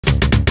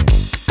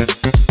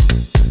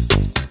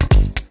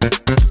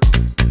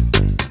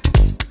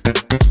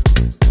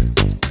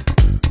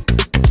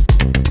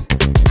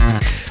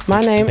My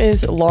name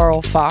is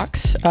Laurel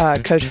Fox,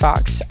 Coach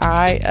Fox.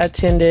 I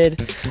attended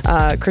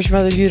Christian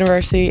Brothers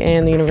University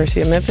and the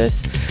University of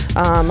Memphis.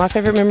 My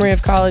favorite memory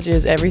of college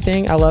is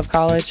everything. I love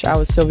college. I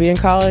would still be in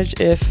college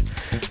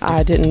if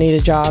I didn't need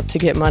a job to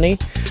get money.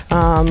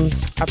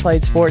 I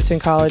played sports in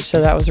college,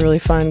 so that was really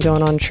fun,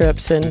 going on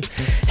trips and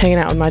hanging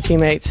out with my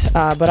teammates.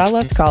 But I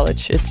loved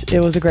college. It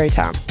was a great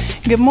time.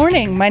 Good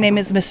morning. My name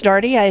is Miss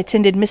Darty. I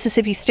attended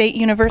Mississippi State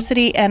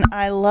University, and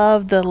I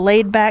love the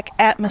laid-back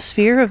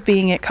atmosphere of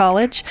being at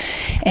college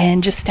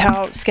and just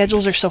how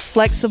schedules are so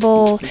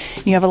flexible.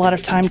 You have a lot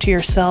of time to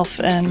yourself,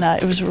 and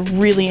it was a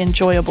really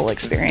enjoyable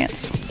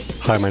experience.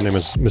 Hi, my name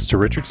is Mr.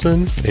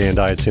 Richardson, and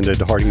I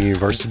attended Harding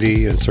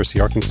University in Searcy,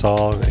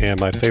 Arkansas, and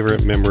my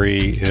favorite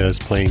memory is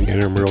playing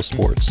intramural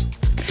sports.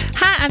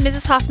 Hi, I'm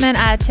Mrs. Hoffman.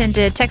 I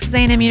attended Texas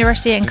A&M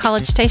University in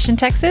College Station,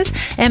 Texas,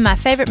 and my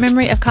favorite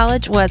memory of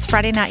college was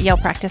Friday night yell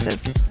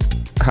practices.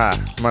 Hi,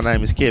 my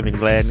name is Kevin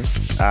Gladney.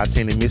 I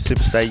attended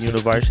Mississippi State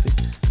University,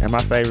 and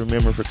my favorite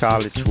memory for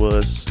college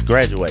was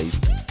graduating.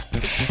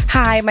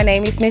 Hi, my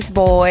name is Miss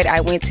Boyd. I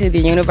went to the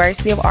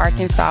University of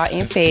Arkansas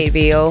in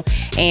Fayetteville,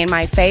 and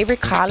my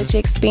favorite college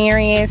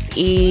experience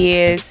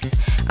is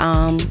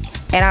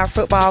at our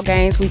football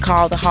games we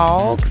call the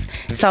Hogs.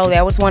 So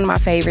that was one of my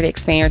favorite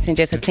experiences,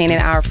 just attending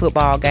our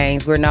football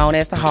games. We're known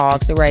as the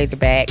Hogs, the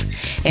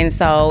Razorbacks. And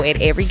so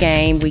at every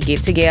game we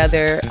get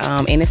together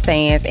in the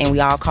stands and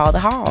we all call the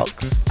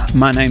Hogs.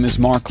 My name is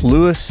Mark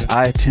Lewis.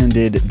 I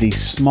attended the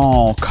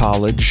small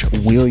college,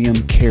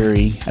 William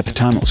Carey. At the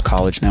time it was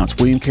college, now it's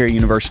William Carey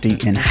University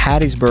in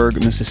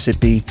Hattiesburg,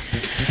 Mississippi.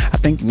 I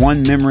think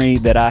one memory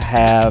that I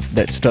have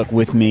that stuck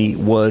with me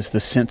was the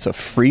sense of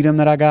freedom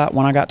that I got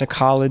when I got to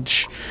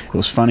college. It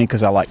was funny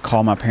because I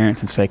call my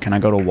parents and say, can I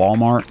go to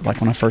Walmart? Like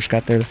when I first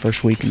got there the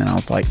first week, and then I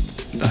was like,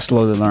 I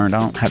slowly learned I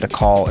don't have to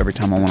call every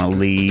time I want to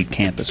leave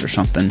campus or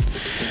something.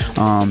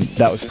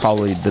 That was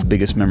probably the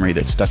biggest memory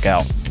that stuck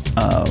out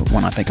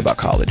when I think about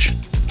college.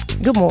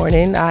 Good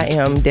morning. I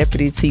am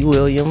Deputy T.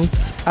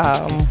 Williams.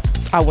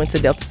 I went to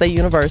Delta State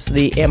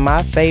University, and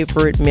my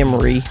favorite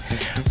memory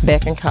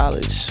back in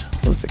college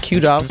was the Q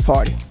Dogs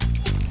party.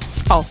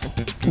 Awesome.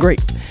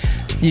 Great.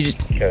 You just,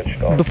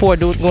 before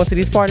going to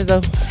these parties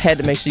though, had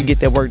to make sure you get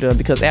that work done,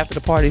 because after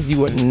the parties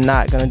you were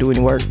not going to do any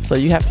work. So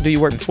you have to do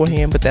your work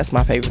beforehand, but that's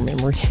my favorite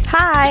memory.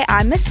 Hi,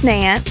 I'm Miss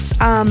Nance.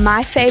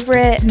 My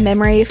favorite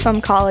memory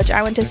from college,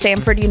 I went to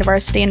Samford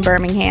University in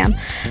Birmingham.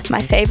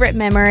 My favorite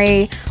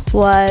memory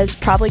was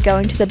probably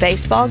going to the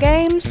baseball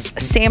games.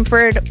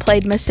 Samford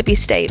played Mississippi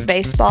State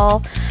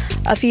baseball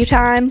a few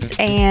times,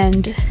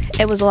 and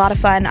it was a lot of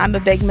fun. I'm a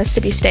big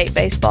Mississippi State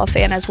baseball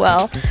fan as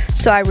well,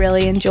 so I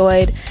really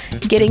enjoyed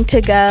getting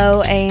to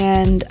go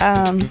and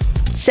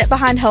sit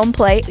behind home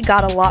plate.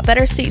 Got a lot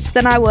better seats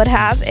than I would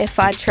have if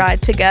I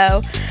tried to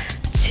go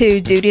to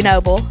Duty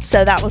Noble,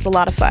 so that was a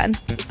lot of fun.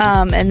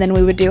 And then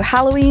we would do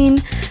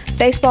Halloween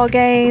baseball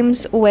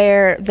games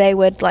where they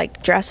would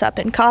dress up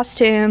in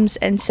costumes,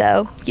 and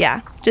so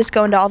yeah, just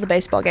going to all the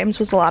baseball games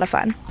was a lot of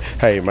fun.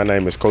 Hey, my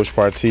name is Coach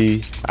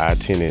Partee. I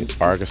attended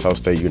Arkansas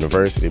State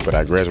University, but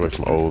I graduated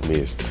from Ole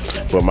Miss.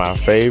 But my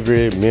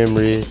favorite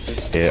memory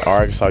at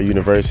Arkansas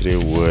University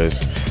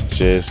was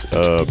just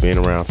being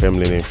around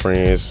family and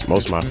friends.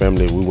 Most of my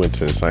family, we went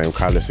to the same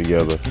college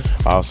together,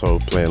 also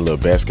playing a little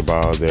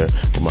basketball there.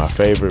 But my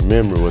favorite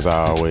memory was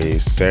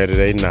always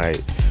Saturday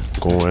night,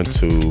 going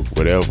to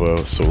whatever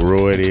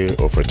sorority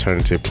or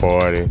fraternity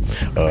party.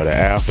 The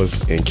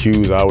Alphas and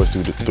Qs always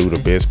threw the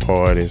best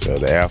parties. The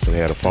Alphas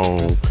had a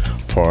phone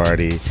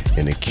party,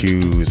 and the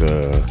Qs,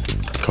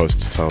 Coach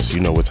Thompson,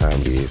 you know what time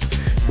it is.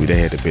 They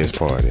had the best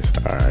parties.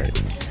 All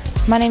right.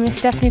 My name is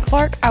Stephanie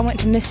Clark. I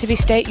went to Mississippi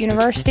State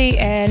University,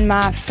 and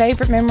my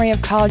favorite memory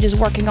of college is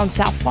working on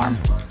South Farm.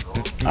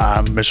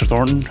 I'm Mr.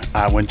 Thornton.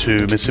 I went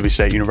to Mississippi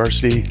State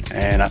University,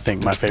 and I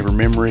think my favorite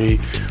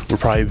memory would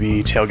probably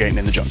be tailgating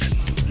in the Junction.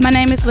 My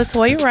name is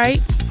LaToya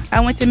Wright. I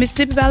went to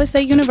Mississippi Valley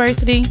State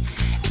University,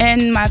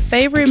 and my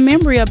favorite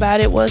memory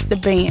about it was the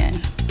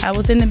band. I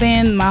was in the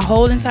band my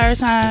whole entire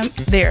time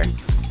there.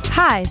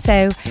 Hi,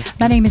 so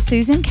my name is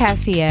Susan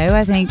Cassio.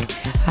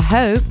 I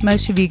hope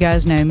most of you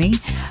guys know me.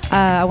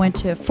 I went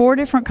to 4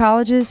 different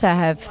colleges. I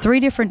have 3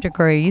 different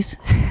degrees.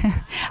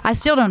 I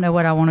still don't know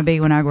what I want to be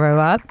when I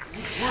grow up.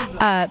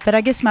 But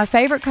I guess my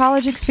favorite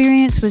college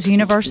experience was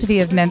University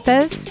of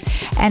Memphis.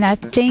 And I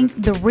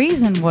think the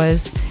reason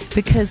was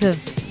because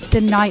of the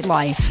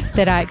nightlife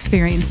that I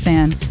experienced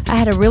then. I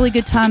had a really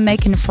good time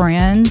making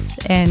friends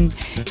and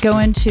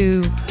going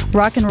to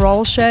rock and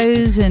roll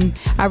shows, and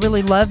I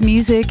really love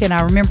music, and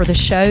I remember the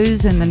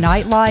shows and the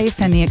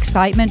nightlife and the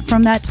excitement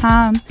from that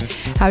time.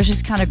 I was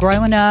just kind of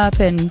growing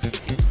up and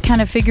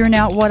kind of figuring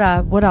out what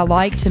I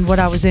liked and what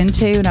I was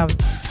into, and I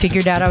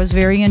figured out I was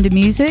very into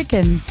music,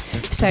 and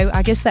so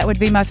I guess that would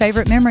be my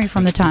favorite memory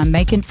from the time,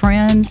 making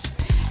friends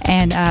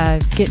and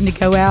getting to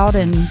go out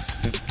and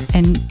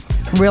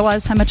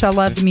realize how much I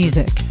loved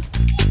music.